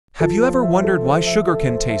Have you ever wondered why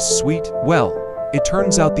sugarcane tastes sweet? Well, it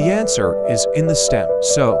turns out the answer is in the stem.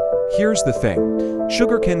 So, here's the thing.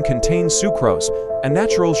 Sugarcane contains sucrose, a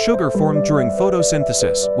natural sugar formed during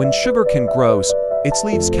photosynthesis. When sugarcane grows, its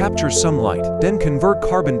leaves capture sunlight, then convert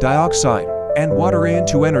carbon dioxide and water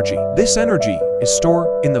into energy. This energy is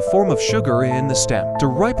stored in the form of sugar in the stem. The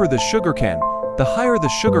riper the sugarcane, the higher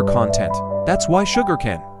the sugar content. That's why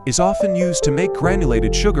sugarcane is often used to make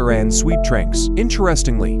granulated sugar and sweet drinks.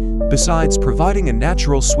 Interestingly, besides providing a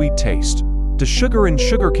natural sweet taste, the sugar in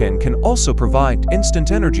sugarcane can also provide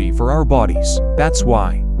instant energy for our bodies. That's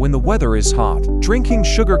why, when the weather is hot, drinking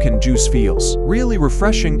sugarcane juice feels really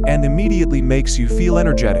refreshing and immediately makes you feel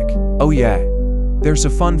energetic. Oh yeah, there's a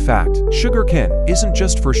fun fact. Sugarcane isn't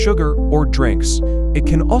just for sugar or drinks. It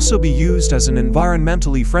can also be used as an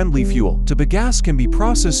environmentally friendly fuel. The bagasse can be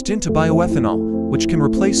processed into bioethanol, which can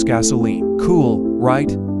replace gasoline. Cool, right?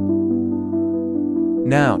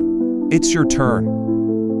 Now, it's your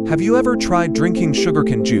turn. Have you ever tried drinking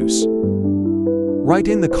sugarcane juice? Write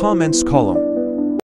in the comments column.